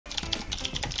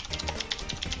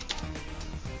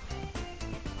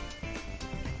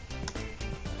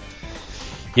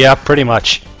Yeah, pretty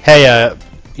much. Hey,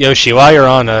 Yoshi, while you're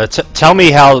on, tell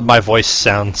me how my voice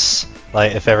sounds.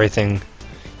 Like, if everything...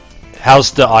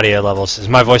 How's the audio levels? Is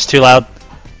my voice too loud?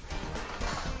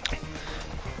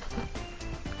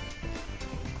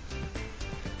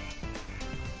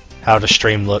 How does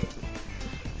stream look?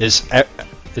 Is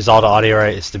all the audio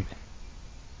right?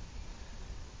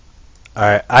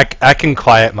 Alright, I can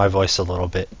quiet my voice a little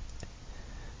bit.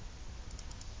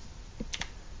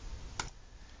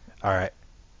 Alright.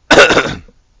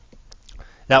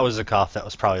 That was a cough. That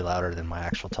was probably louder than my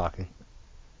actual talking.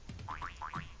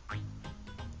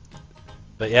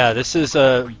 But yeah, this is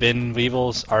been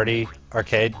Weevils Arty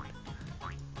Arcade.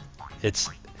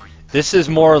 This is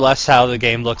more or less how the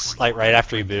game looks like right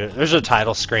after you boot it. There's a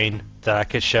title screen that I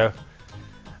could show.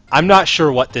 I'm not sure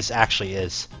what this actually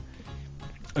is.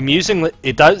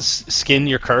 It does skin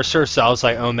your cursor, so I was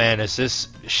like, oh man, is this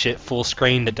shit full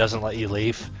screen that doesn't let you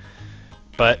leave?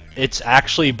 But it's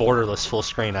actually borderless full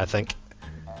screen, I think.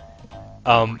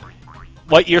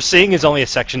 What you're seeing is only a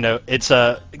section note. It's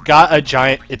got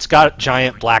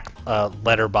giant black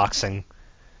letter boxing,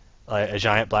 like a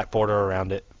giant black border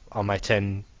around it on my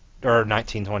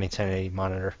 1920 1080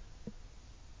 monitor.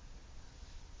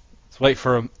 Let's wait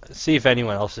for see if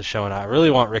anyone else is showing up. I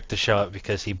really want Rick to show up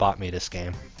because he bought me this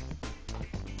game.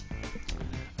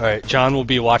 All right, John will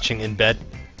be watching in bed.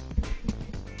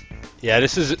 Yeah,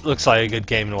 looks like a good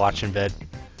game to watch in bed.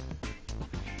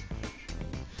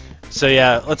 So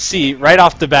yeah, let's see. Right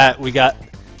off the bat, we got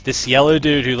this yellow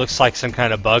dude who looks like some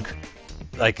kind of bug,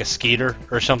 like a skeeter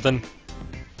or something.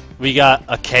 We got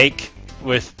a cake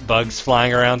with bugs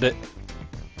flying around it.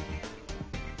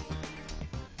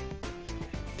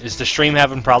 Is the stream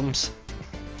having problems?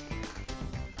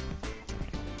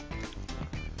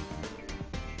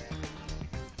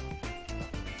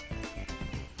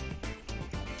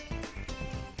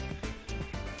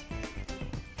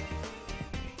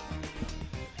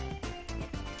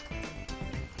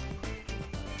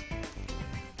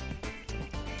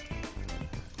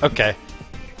 Okay.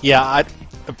 Yeah,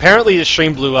 apparently the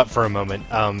stream blew up for a moment.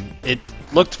 It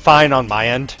looked fine on my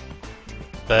end,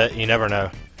 but you never know.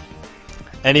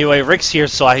 Anyway, Rick's here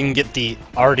so I can get the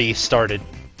Arty started.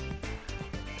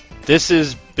 This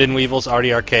has been Weevils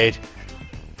Arty Arcade.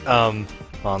 Hold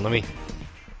on, let me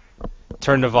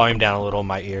turn the volume down a little in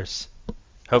my ears.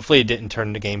 Hopefully it didn't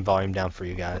turn the game volume down for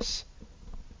you guys.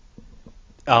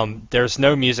 There's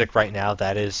no music right now,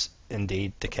 that is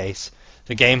indeed the case.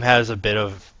 The game has a bit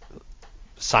of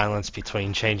silence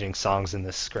between changing songs in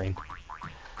this screen.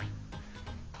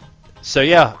 So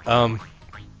yeah,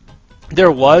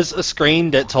 there was a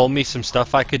screen that told me some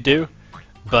stuff I could do,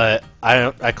 but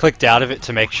I clicked out of it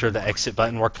to make sure the exit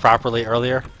button worked properly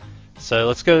earlier. So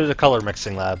let's go to the color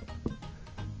mixing lab.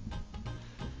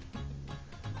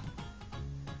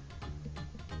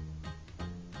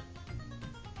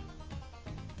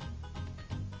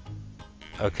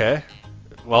 Okay.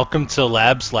 Welcome to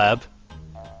Lab's Lab.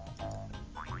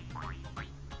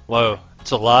 Whoa,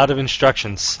 it's a lot of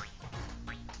instructions.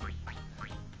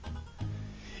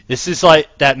 This is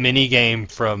like that mini game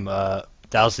from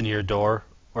Thousand Year Door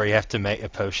where you have to make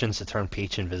potions to turn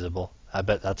Peach invisible. I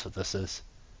bet that's what this is.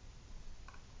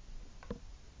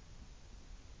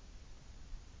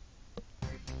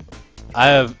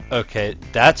 Okay,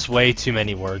 that's way too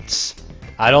many words.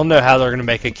 I don't know how they're gonna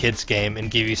make a kids game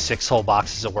and give you 6 whole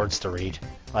boxes of words to read,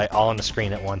 like all on the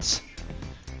screen at once.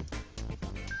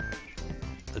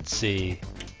 Let's see.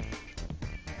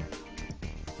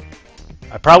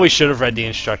 I probably should have read the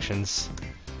instructions.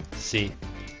 Let's see.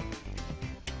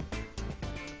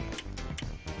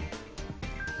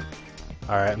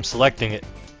 Alright, I'm selecting it.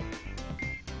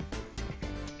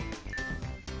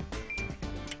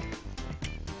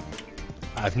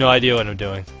 I have no idea what I'm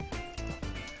doing.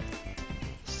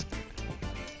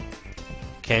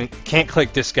 Can't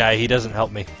click this guy, he doesn't help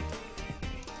me.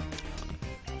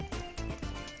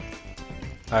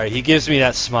 Alright, he gives me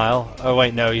that smile. Oh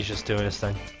wait, no, he's just doing his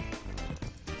thing.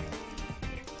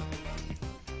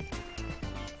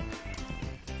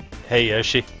 Hey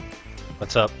Yoshi,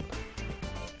 what's up?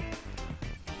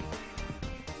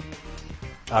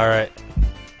 Alright,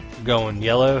 going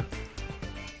yellow.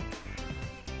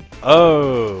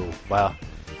 Oh, wow.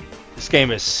 This game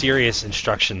has serious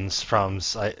instructions from...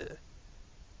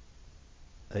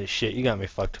 Hey, shit, you got me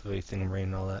fucked with everything I'm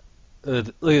reading all that.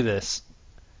 Look at this.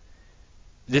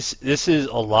 This is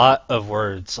a lot of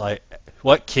words. Like,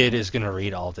 what kid is gonna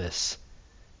read all this?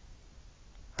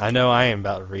 I know I am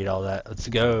about to read all that. Let's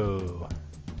go.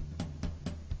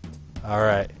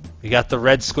 Alright. We got the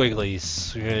red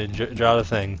squigglies. We're gonna draw the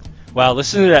thing. Wow,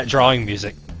 listen to that drawing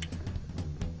music.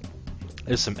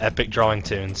 There's some epic drawing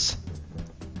tunes.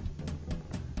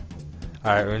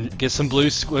 Alright, we're gonna get some blue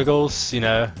squiggles, you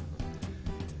know.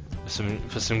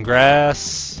 Put some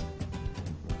grass.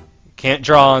 Can't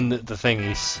draw on the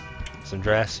thingies. Some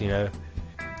grass, you know.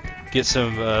 Get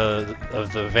some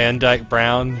of the Van Dyke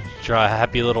brown. Draw a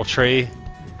happy little tree.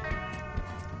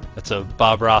 That's a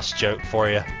Bob Ross joke for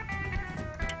you.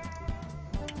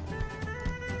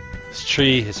 This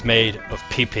tree is made of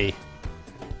pee-pee.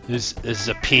 This is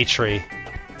a pea tree.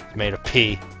 It's made of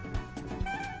pea.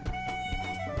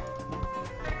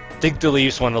 I think the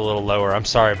leaves went a little lower. I'm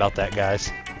sorry about that,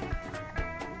 guys.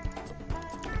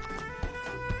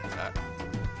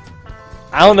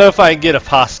 I don't know if I can get a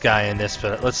pos guy in this,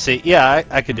 but let's see. Yeah,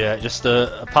 I could do it. Just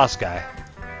a pos guy.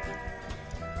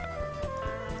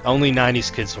 Only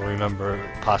 90s kids will remember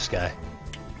pos guy.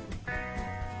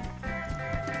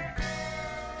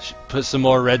 Put some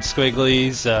more red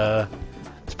squigglies.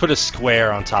 Let's put a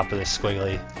square on top of this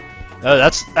squiggly. Oh,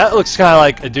 that looks kind of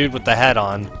like a dude with the hat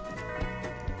on.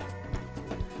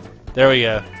 There we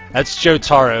go. That's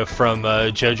Jotaro from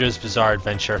JoJo's Bizarre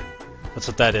Adventure. That's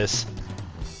what that is.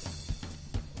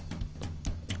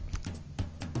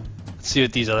 Let's see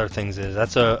what these other things is.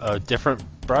 That's a different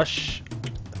brush.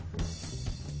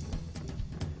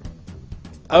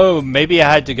 Oh, maybe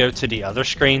I had to go to the other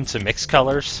screen to mix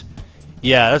colors.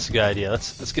 Yeah, that's a good idea.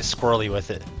 Let's get squirrely with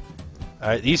it.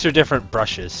 Alright, these are different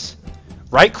brushes.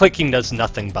 Right-clicking does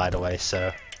nothing, by the way,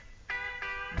 so...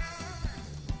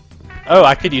 Oh,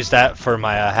 I could use that for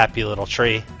my happy little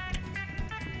tree.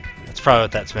 That's probably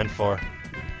what that's meant for.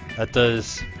 That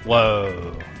does...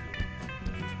 Whoa.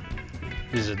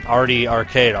 This is an Arty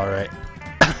arcade, alright.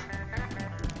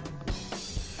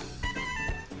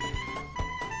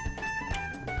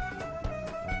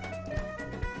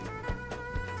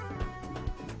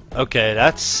 Okay,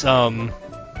 that's, Alright.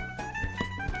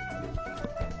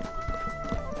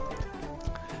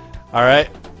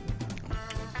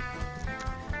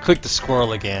 Click the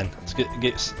squirrel again. Let's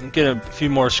get a few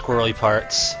more squirrely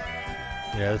parts.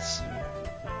 Yeah, that's...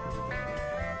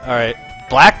 Alright.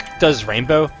 Black does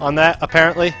rainbow on that,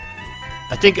 apparently.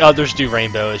 I think others do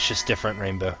rainbow, it's just different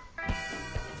rainbow.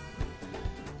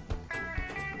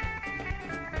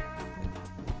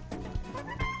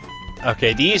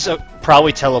 Okay, these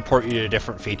probably teleport you to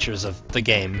different features of the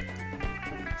game.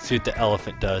 Let's see what the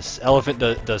elephant does. Elephant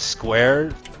does square,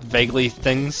 vaguely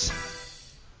things.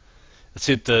 Let's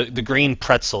see what the green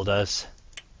pretzel does.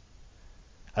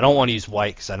 I don't want to use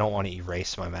white because I don't want to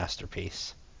erase my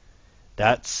masterpiece.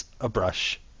 That's a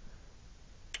brush.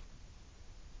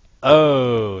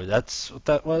 Oh, that's what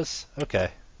that was? Okay.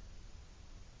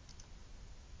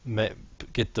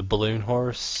 Get the balloon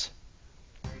horse.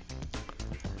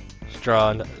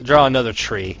 Draw another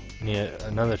tree. Yeah,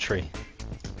 another tree.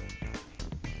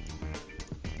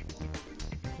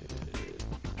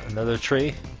 Another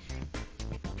tree.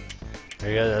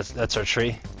 There you go. That's our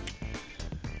tree.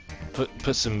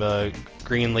 Put some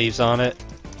green leaves on it.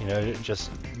 You know,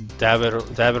 just dab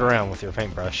it around with your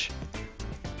paintbrush.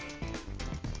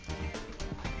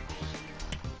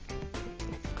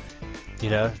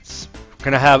 You know, it's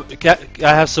gonna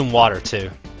have some water too.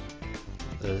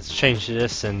 Let's change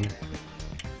this and.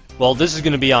 Well, this is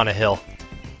going to be on a hill.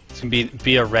 It's going to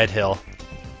be a red hill.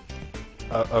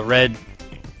 A red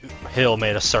hill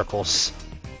made of circles.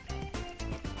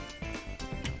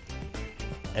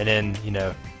 And then, you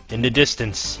know, in the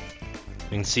distance,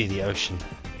 we can see the ocean.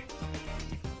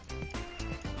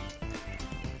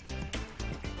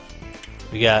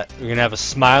 We're going to have a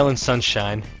smile and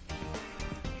sunshine.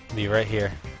 Be right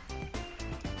here.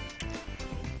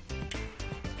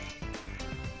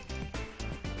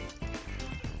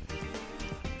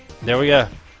 There we go.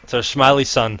 It's our smiley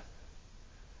sun.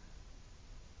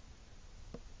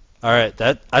 All right,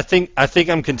 I think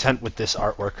I'm content with this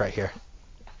artwork right here.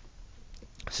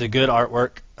 It's a good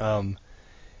artwork. I'm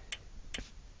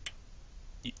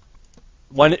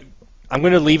going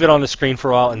to leave it on the screen for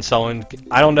a while, and someone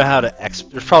I don't know how to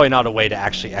there's probably not a way to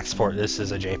actually export this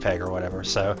as a JPEG or whatever,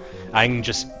 so I can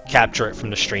just capture it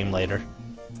from the stream later.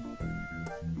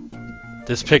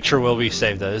 This picture will be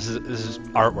saved though. This is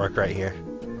artwork right here.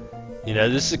 You know,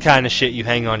 this is the kind of shit you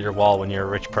hang on your wall when you're a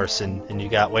rich person and you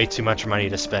got way too much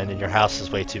money to spend and your house is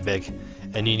way too big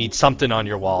and you need something on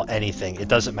your wall, anything. It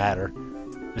doesn't matter.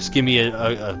 Just give me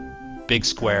a big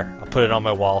square. I'll put it on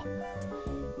my wall.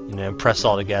 You know, impress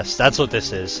all the guests. That's what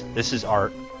this is. This is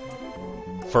art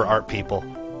for art people.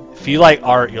 If you like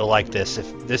art, you'll like this.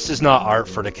 If this is not art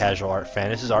for the casual art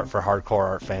fan, this is art for hardcore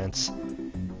art fans.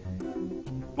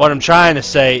 What I'm trying to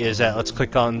say is that let's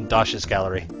click on Dash's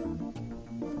gallery.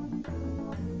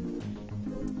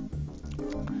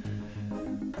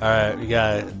 Alright, we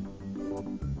got...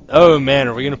 Oh man,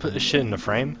 are we gonna put this shit in the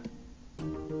frame?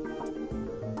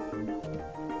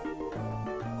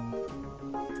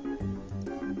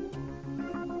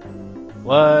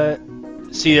 What?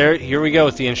 See there, here we go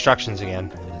with the instructions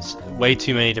again. It's way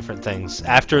too many different things.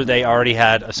 After they already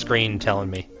had a screen telling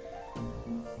me.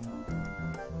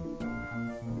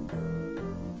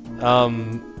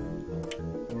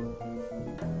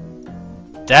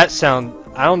 That sound,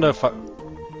 I don't know if I,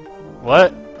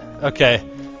 what? Okay.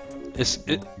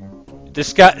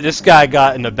 This guy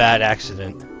got in a bad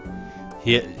accident.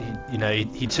 He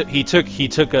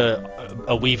took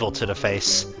a weevil to the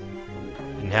face.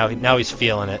 And now he's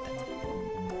feeling it.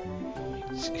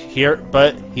 Here,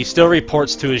 but he still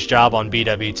reports to his job on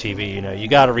BWTV. You know, you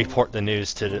gotta report the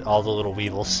news to all the little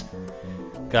weevils.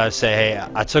 Gotta say, hey,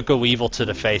 I took a weevil to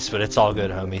the face, but it's all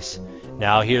good, homies.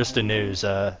 Now here's the news.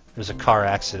 There's a car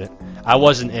accident. I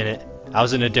wasn't in it. I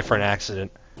was in a different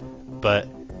accident, but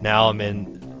now I'm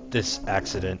in this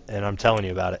accident, and I'm telling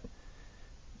you about it.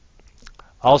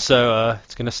 Also,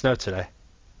 it's gonna snow today.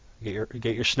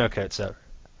 Get your snow coats out.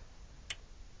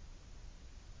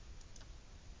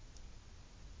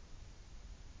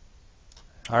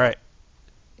 Alright.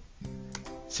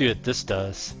 See what this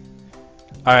does.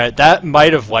 Alright, that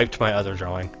might have wiped my other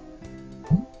drawing.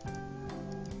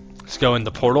 Let's go in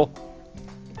the portal.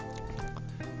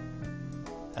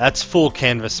 That's full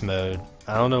canvas mode.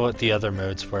 I don't know what the other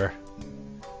modes were.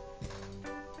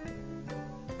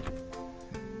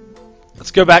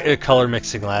 Let's go back to the color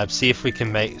mixing lab, see if we can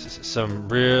make some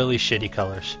really shitty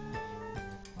colors.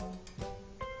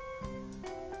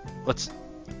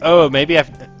 Oh, maybe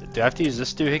do I have to use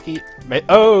this doohickey?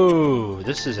 Oh,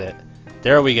 this is it.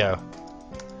 There we go.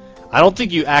 I don't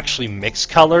think you actually mix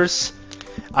colors.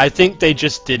 I think they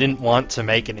just didn't want to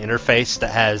make an interface that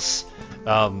has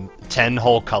 10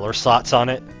 whole color slots on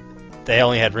it. They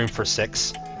only had room for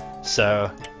 6. So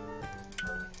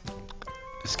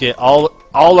let's get all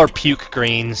our puke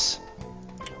greens.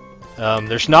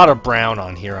 There's not a brown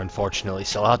on here, unfortunately,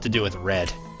 so I'll have to do with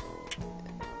red.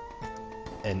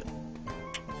 And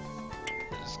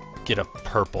get a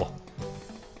purple.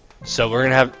 So we're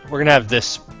gonna have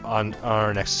this on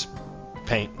our next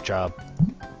paint job.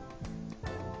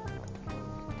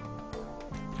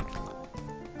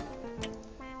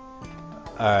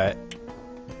 Alright.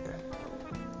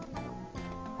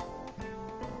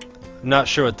 I'm not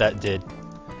sure what that did.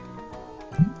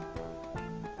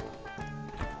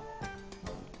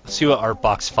 Let's see what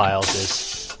Artbox Files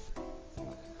is.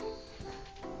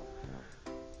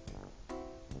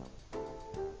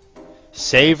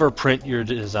 Save or print your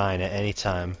design at any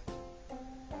time.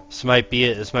 This might be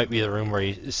it. This might be the room where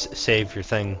you save your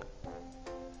thing.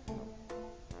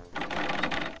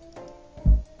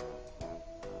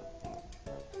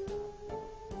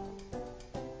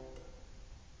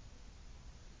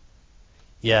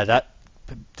 Yeah, that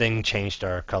thing changed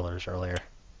our colors earlier.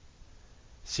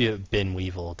 See what Bin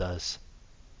Weevil does.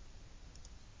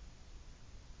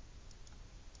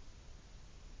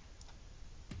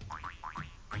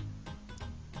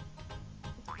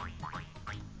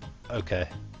 Okay.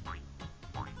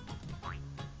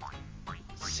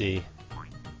 Let's see.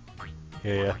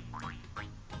 Here,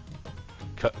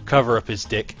 yeah. Cover up his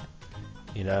dick.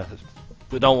 You know,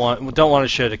 we don't want to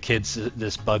show the kids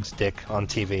this bug's dick on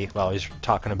TV while he's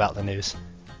talking about the news.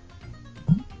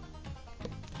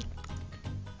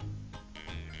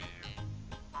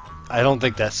 I don't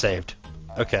think that's saved.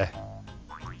 Okay.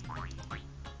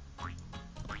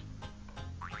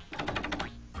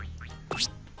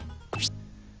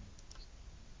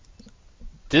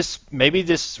 Maybe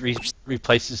this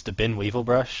replaces the Bin Weevil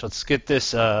brush. Let's get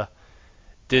this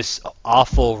this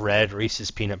awful red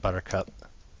Reese's Peanut Butter Cup.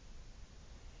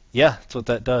 Yeah, that's what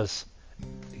that does.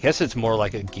 I guess it's more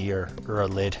like a gear or a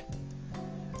lid.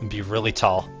 It'd be really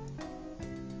tall.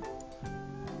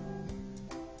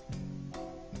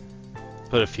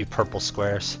 Put a few purple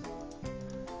squares.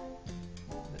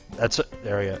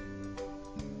 There we go.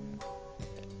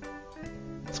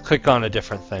 Let's click on a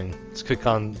different thing. Let's click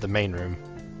on the main room.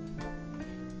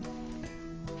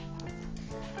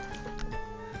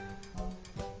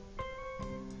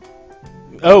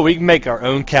 Oh, we can make our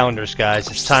own calendars, guys.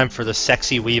 It's time for the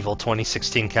Sexy Weevil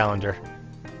 2016 calendar.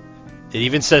 It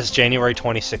even says January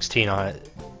 2016 on it.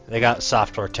 They got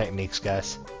software techniques,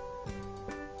 guys.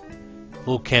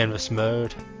 Full canvas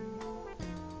mode.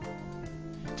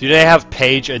 Do they have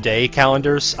page-a-day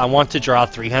calendars? I want to draw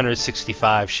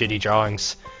 365 shitty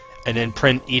drawings and then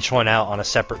print each one out on a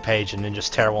separate page and then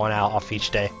just tear one out off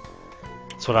each day.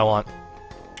 That's what I want.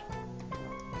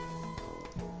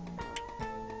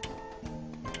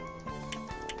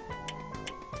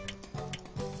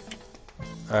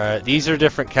 Alright, these are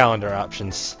different calendar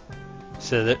options.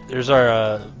 So there's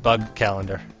our bug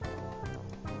calendar.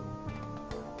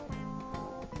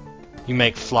 You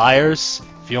make flyers.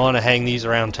 If if you want to hang these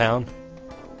around town.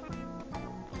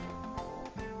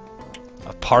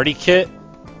 A party kit?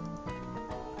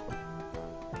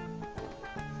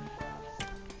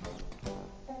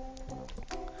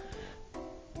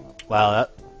 Wow,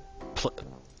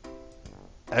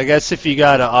 I guess if you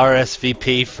got a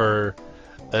RSVP for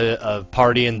a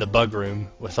party in the bug room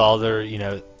with all their, you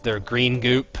know, their green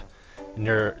goop and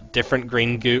their different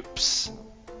green goops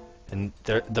and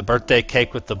the birthday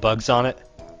cake with the bugs on it,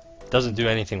 doesn't do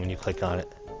anything when you click on it.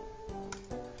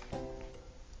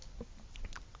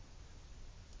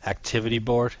 Activity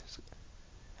board.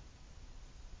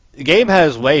 The game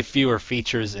has way fewer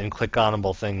features and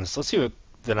click-onable things. Let's see what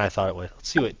than I thought it would. Let's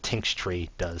see what Tink's Tree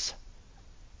does.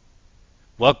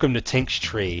 Welcome to Tink's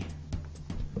Tree.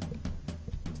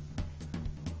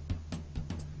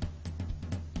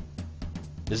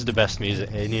 This is the best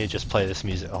music. I need to just play this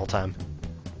music all the time.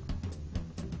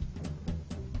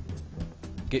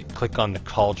 Click on the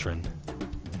cauldron.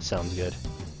 Sounds good.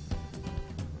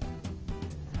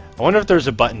 I wonder if there's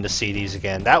a button to see these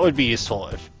again. That would be useful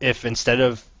if instead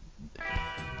of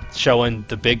showing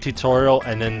the big tutorial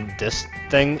and then this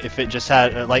thing, if it just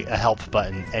had like a help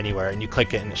button anywhere and you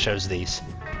click it and it shows these.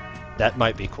 That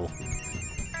might be cool.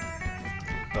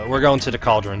 But we're going to the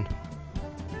cauldron.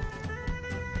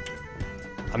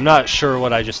 I'm not sure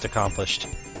what I just accomplished.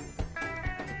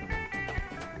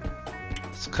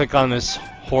 Let's click on this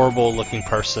horrible looking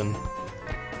person.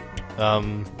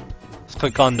 Let's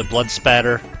click on the blood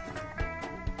spatter.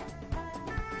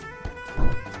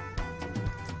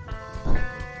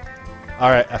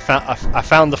 Alright, I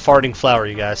found the farting flower,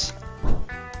 you guys.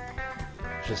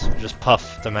 Just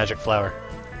puff the magic flower.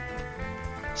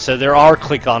 So there are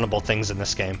click-onable things in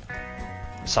this game.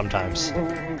 Sometimes.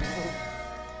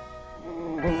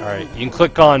 Alright, you can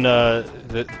click on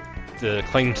the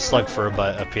cling slug for a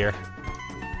butt up here.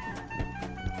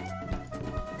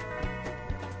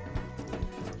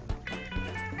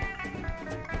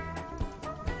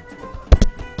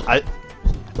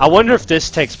 I wonder if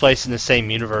this takes place in the same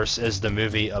universe as the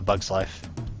movie A Bug's Life.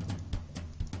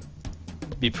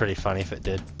 Be pretty funny if it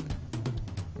did.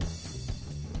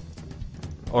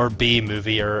 Or B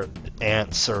movie or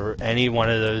Ants or any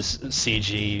one of those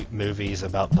CG movies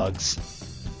about bugs.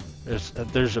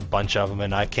 There's a bunch of them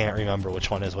and I can't remember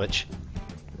which one is which.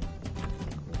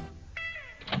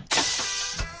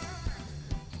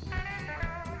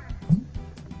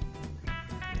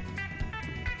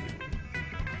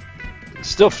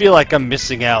 Still feel like I'm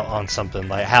missing out on something,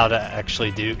 like how to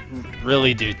actually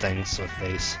really do things with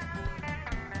these.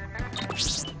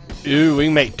 Ooh, we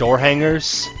can make door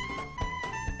hangers.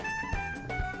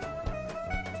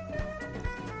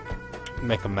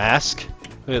 Make a mask.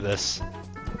 Look at this.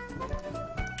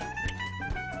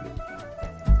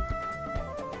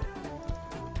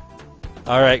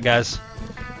 Alright guys,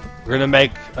 we're gonna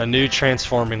make a new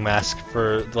transforming mask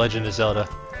for The Legend of Zelda.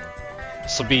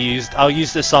 This will be used. I'll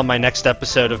use this on my next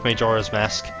episode of Majora's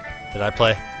Mask that I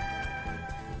play.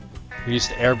 We used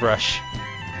airbrush.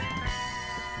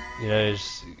 You know,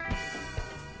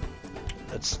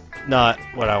 that's not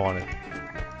what I wanted.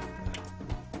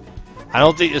 I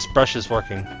don't think this brush is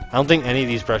working. I don't think any of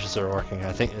these brushes are working.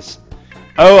 I think it's.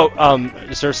 Oh,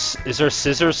 is there a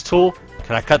scissors tool?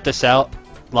 Can I cut this out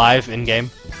live in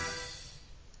game?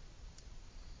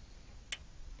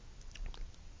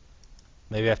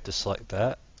 Maybe I have to select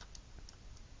that.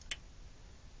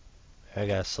 I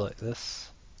gotta select this.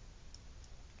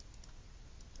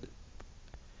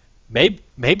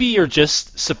 Maybe you're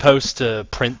just supposed to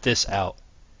print this out.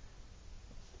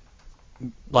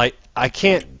 Like, I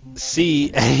can't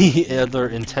see any other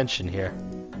intention here.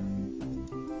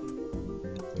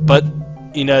 But,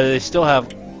 you know, they still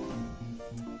have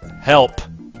help.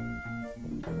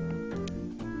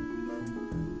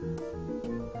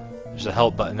 There's a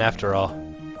help button after all.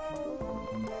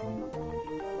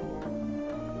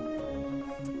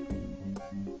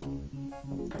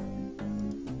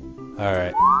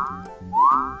 Alright.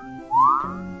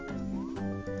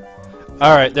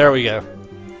 Alright, there we go.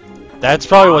 That's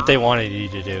probably what they wanted you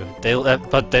to do.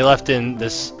 But they left in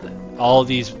all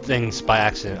these things by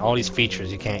accident. All these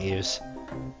features you can't use.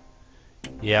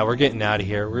 Yeah, we're getting out of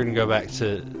here. We're gonna go back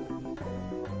to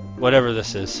whatever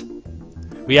this is.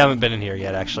 We haven't been in here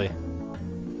yet, actually.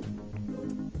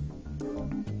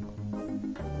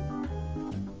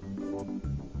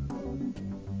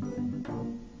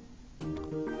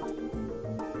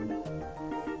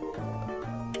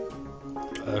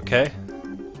 Okay.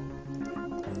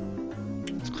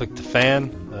 Let's click the fan,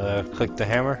 click the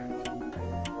hammer.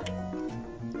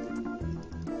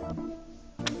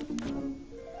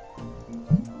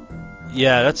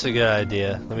 Yeah, that's a good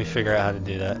idea. Let me figure out how to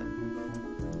do that.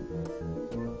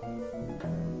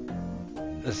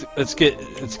 Let's get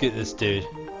this dude.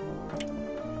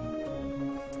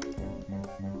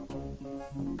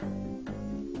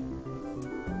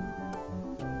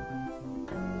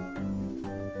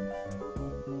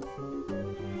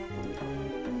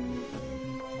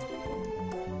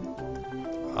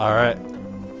 Alright.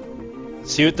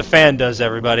 See what the fan does,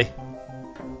 everybody.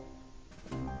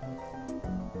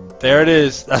 There it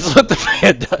is. That's what the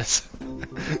fan does.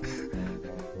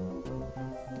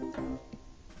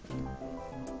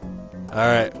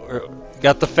 Alright,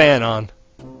 got the fan on.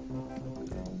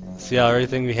 See how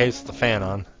everything behaves with the fan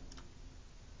on.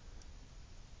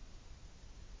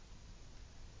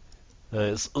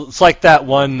 It's like that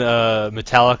one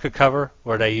Metallica cover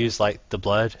where they use like the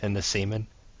blood and the semen.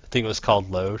 I think it was called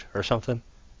Load or something.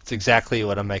 It's exactly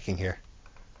what I'm making here.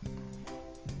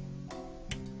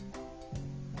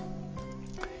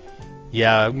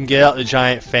 Yeah, we can get out the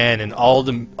giant fan and all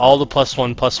the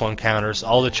 +1/+1 counters,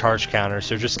 all the charge counters,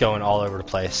 they're just going all over the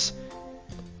place.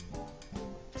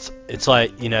 It's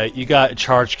like, you know, you got a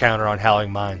charge counter on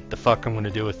Howling Mine. The fuck I'm gonna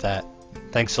do with that?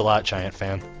 Thanks a lot, giant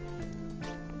fan.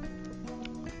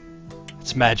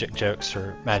 It's magic jokes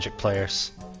for magic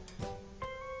players.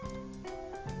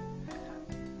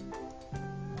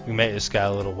 We made this guy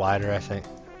a little wider, I think.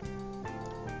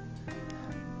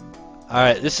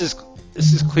 Alright, this is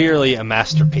clearly a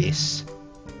masterpiece.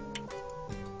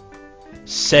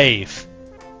 Save.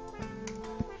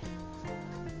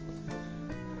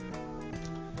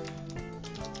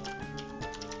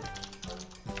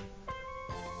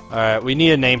 Alright, we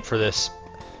need a name for this.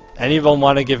 Any of them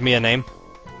want to give me a name?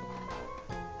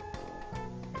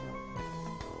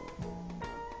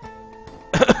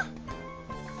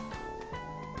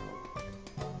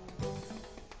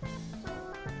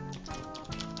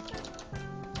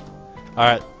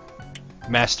 Alright.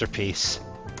 Masterpiece.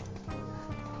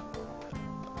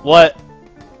 What?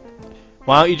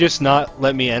 Why don't you just not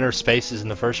let me enter spaces in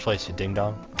the first place, you ding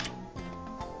dong?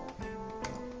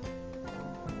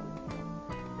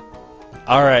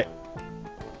 Alright.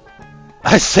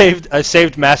 I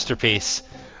saved masterpiece.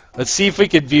 Let's see if we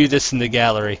could view this in the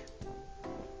gallery.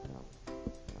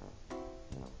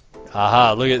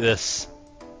 Aha, look at this.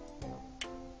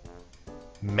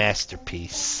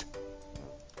 Masterpiece.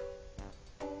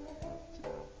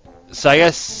 So I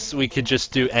guess we could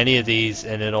just do any of these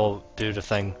and it'll do the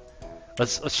thing.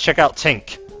 Let's check out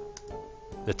Tink.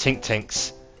 The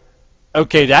Tinks.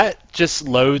 Okay, that just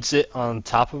loads it on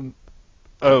top of.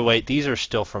 Oh wait, these are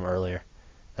still from earlier.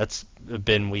 That's the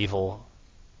bin Weevil.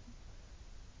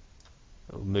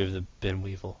 We'll move the bin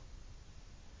Weevil.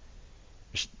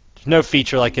 There's no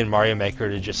feature like in Mario Maker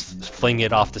to just fling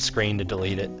it off the screen to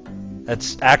delete it.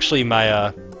 That's actually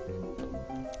my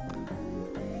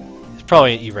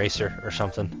probably an eraser or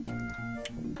something.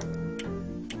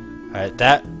 Alright,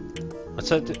 that... What's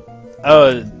that do?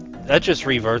 Oh, that just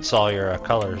reverts all your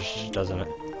colors, doesn't it?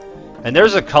 And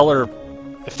there's a color...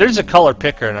 If there's a color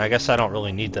picker, and I guess I don't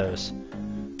really need those.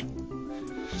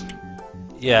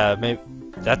 Yeah, maybe...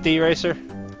 That the eraser?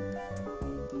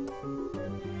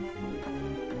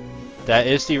 That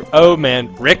is the... Oh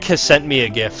man, Rick has sent me a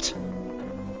gift.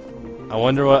 I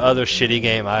wonder what other shitty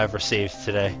game I have received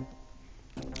today.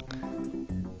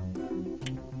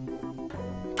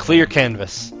 Clear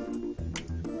canvas.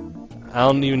 I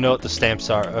don't even know what the stamps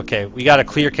are. Okay, we got a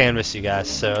clear canvas, you guys,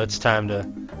 so it's time to...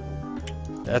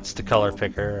 That's the color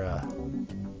picker.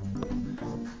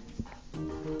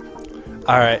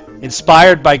 Alright,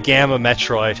 inspired by Gamma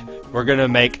Metroid, we're gonna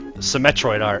make some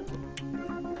Metroid art.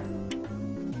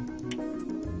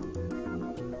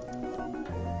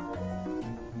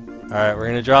 Alright, we're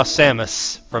gonna draw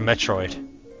Samus from Metroid.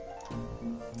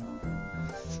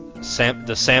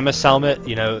 The Samus helmet,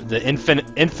 you know, the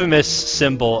infamous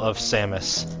symbol of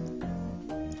Samus.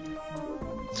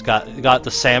 It's got the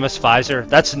Samus visor.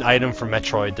 That's an item from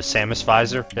Metroid, the Samus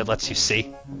visor. It lets you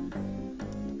see.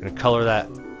 I'm gonna color that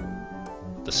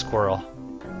the squirrel.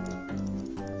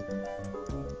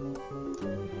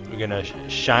 We're gonna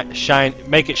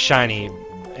make it shiny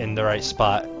in the right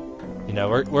spot. You know,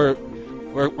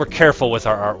 we're careful with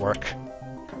our artwork.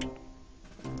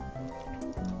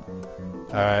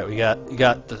 Alright, we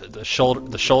got the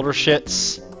shoulder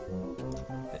shits.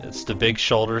 It's the big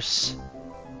shoulders.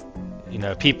 You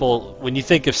know, people, when you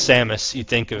think of Samus, you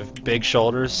think of big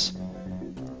shoulders.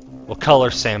 We'll color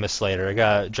Samus later. I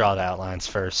gotta draw the outlines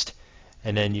first.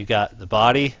 And then you got the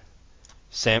body.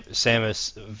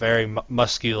 Samus, very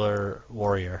muscular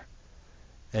warrior.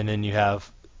 And then you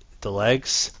have the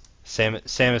legs.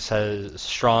 Samus has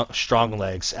strong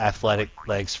legs, athletic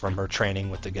legs from her training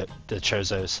with the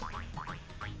Chozos.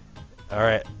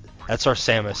 Alright, that's our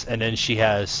Samus. And then she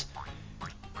has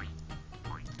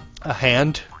a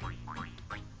hand.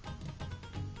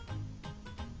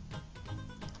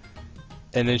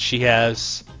 And then she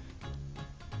has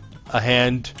a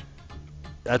hand.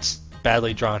 That's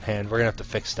badly drawn hand. We're gonna have to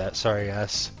fix that. Sorry,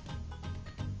 guys.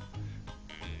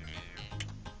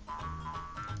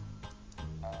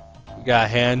 We got a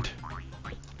hand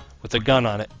with a gun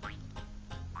on it.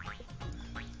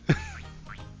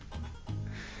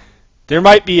 There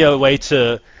might be a way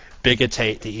to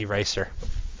bigotate the eraser,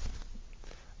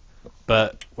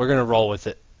 but we're gonna roll with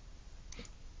it.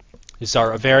 It's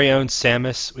our very own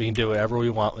Samus. We can do whatever we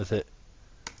want with it.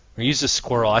 We use the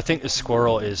squirrel. I think the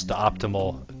squirrel is the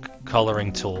optimal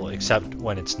coloring tool, except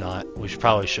when it's not. We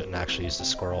probably shouldn't actually use the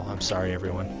squirrel. I'm sorry,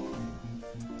 everyone.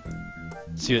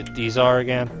 Let's see what these are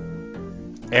again.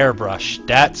 Airbrush.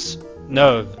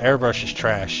 No, airbrush is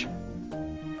trash.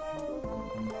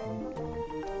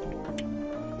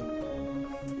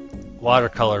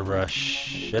 Watercolor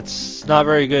brush. It's not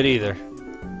very good either.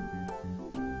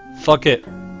 Fuck it.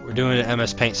 We're doing it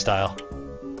MS Paint style.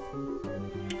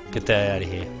 Get that out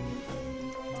of here.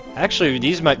 Actually,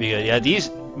 these might be good. Yeah,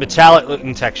 these metallic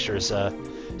looking textures.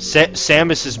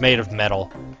 Samus is made of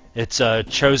metal. It's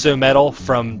Chozo metal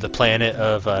from the planet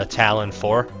of Talon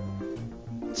 4.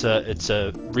 It's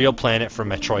a real planet from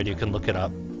Metroid. You can look it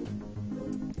up.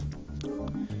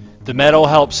 The metal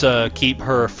helps keep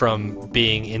her from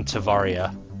being in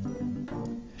Tavaria.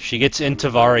 If she gets in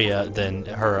Tavaria, then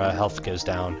her health goes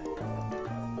down.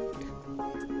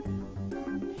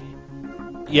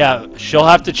 Yeah, she'll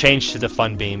have to change to the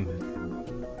Fun Beam.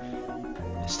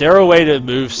 Is there a way to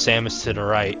move Samus to the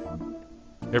right?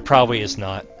 There probably is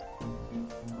not.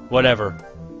 Whatever.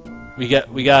 We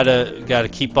gotta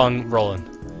keep on rolling.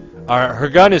 Her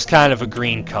gun is kind of a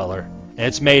green color. And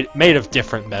it's made of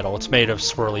different metal. It's made of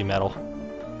swirly metal.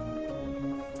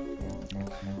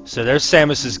 So there's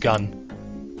Samus's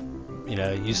gun. You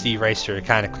know, use the eraser to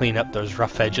kind of clean up those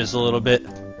rough edges a little bit.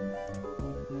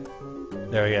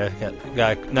 There we go.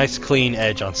 Got a nice clean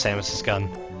edge on Samus's gun.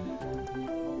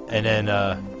 And then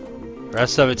the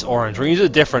rest of it's orange. We're gonna use a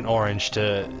different orange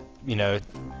to, you know,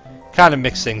 kind of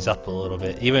mix things up a little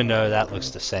bit, even though that looks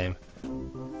the same.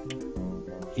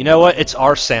 You know what? It's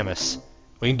our Samus.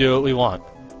 We can do what we want.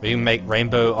 We can make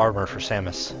rainbow armor for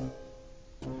Samus.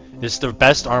 It's the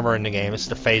best armor in the game. It's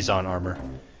the Phazon armor.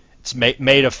 It's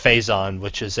made of Phazon,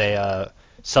 which is a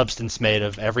substance made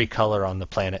of every color on the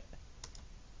planet.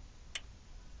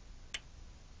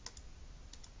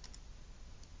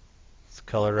 Let's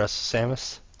color the rest of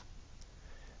Samus.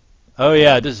 Oh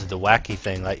yeah, this is the wacky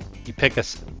thing. Like, you pick a...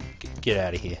 Get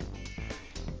out of here.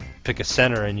 Pick a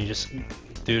center and you just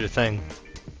do the thing.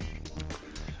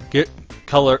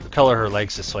 Color her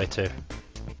legs this way too.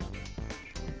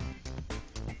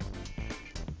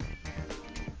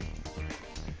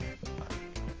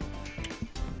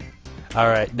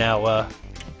 Alright, now let's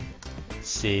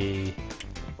see.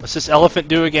 What's this elephant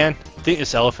do again? I think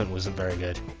this elephant wasn't very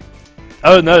good.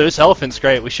 Oh no, this elephant's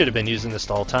great. We should have been using this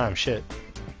the whole time. Shit.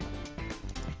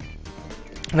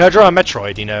 Now draw a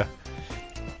Metroid, you know.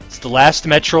 It's the last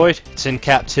Metroid. It's in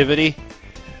captivity.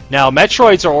 Now,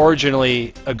 Metroids are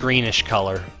originally a greenish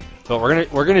color, but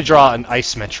we're gonna draw an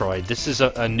ice Metroid. This is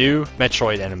a new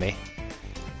Metroid enemy.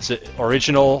 It's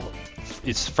original.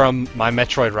 It's from my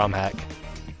Metroid ROM hack.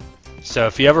 So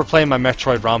if you ever play my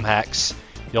Metroid ROM hacks,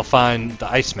 you'll find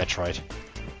the ice Metroid.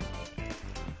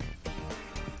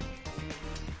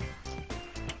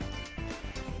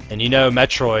 And you know,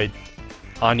 Metroid,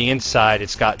 on the inside,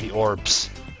 it's got the orbs.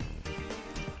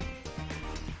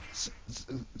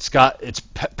 It's got its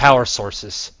power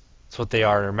sources. That's what they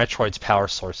are. They're Metroid's power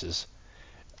sources.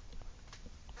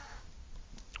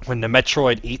 When the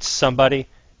Metroid eats somebody,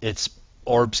 its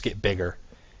orbs get bigger.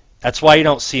 That's why you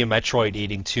don't see a Metroid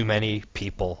eating too many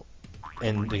people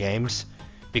in the games.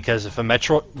 Because if one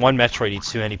Metroid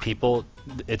eats too many people,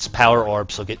 its power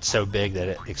orbs will get so big that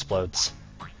it explodes.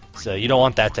 So you don't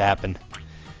want that to happen.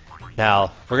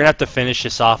 Now, we're going to have to finish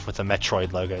this off with a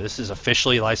Metroid logo. This is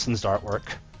officially licensed artwork.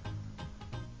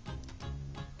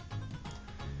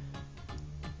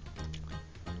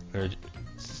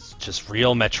 It's just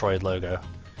real Metroid logo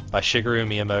by Shigeru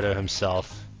Miyamoto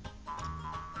himself.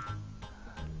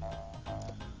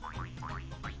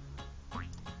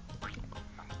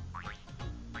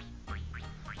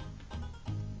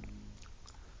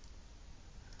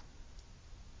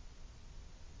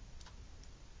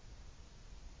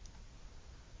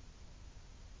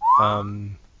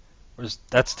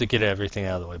 That's to get everything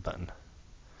out of the way button.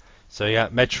 So you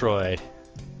got Metroid.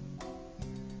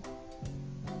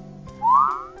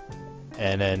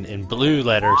 And then in blue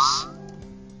letters,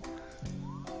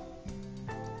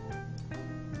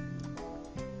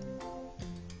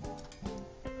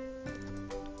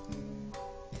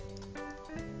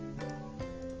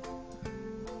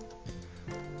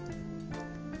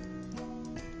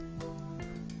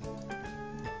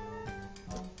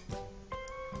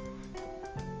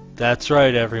 That's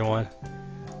right, everyone.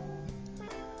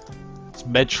 It's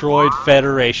Metroid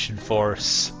Federation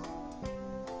Force.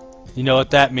 You know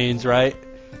what that means, right?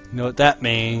 You know what that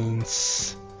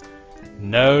means.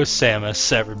 No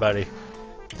Samus, everybody.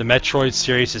 The Metroid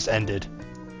series has ended.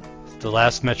 It's the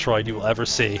last Metroid you will ever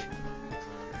see.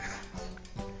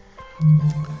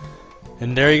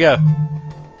 And there you go.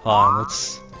 Hold on,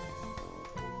 let's...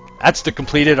 That's the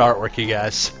completed artwork, you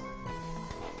guys.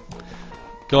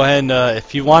 Go ahead and,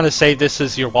 if you want to save this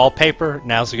as your wallpaper,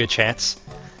 now's a good chance.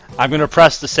 I'm going to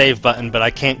press the save button, but I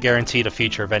can't guarantee the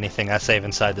future of anything I save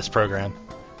inside this program.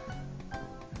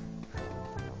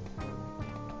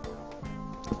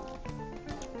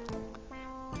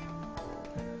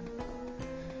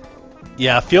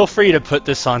 Yeah, feel free to put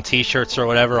this on t-shirts or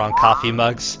whatever, on coffee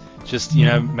mugs. Just, you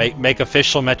know, make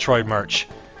official Metroid merch.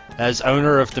 As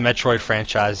owner of the Metroid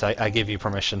franchise, I give you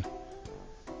permission.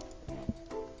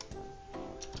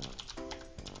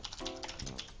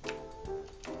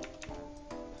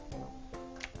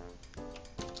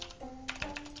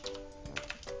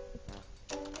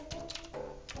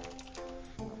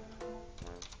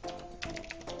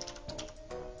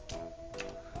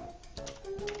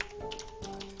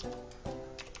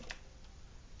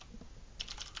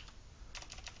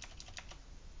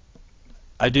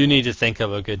 I do need to think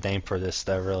of a good name for this,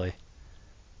 though. Really.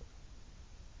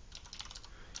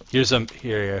 Here you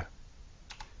go.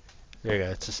 There you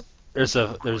go. There's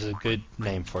a good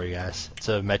name for you guys. It's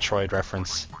a Metroid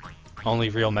reference. Only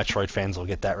real Metroid fans will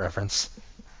get that reference.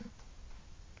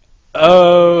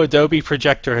 Oh, Adobe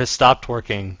Projector has stopped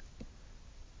working.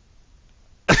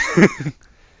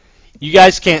 You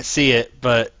guys can't see it,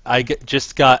 but I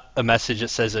just got a message that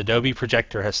says Adobe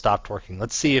Projector has stopped working.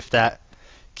 Let's see if that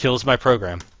kills my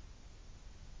program.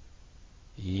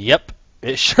 Yep,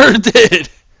 it sure did.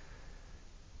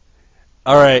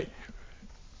 Alright.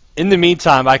 In the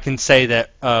meantime, I can say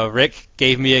that Rick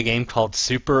gave me a game called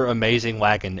Super Amazing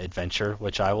Wagon Adventure,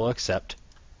 which I will accept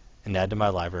and add to my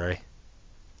library.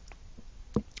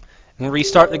 And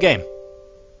restart the game.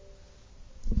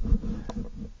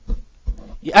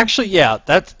 Actually, yeah,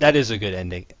 that is a good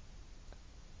ending.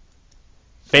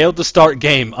 Failed to start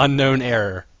game, unknown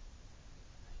error.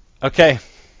 Okay,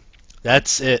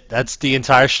 that's it. That's the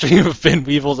entire stream of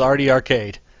Weevils Arty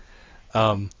Arcade.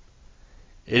 It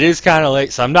is kind of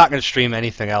late, so I'm not going to stream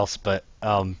anything else, but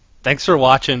thanks for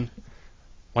watching.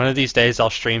 One of these days I'll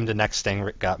stream the next thing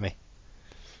Rick got me.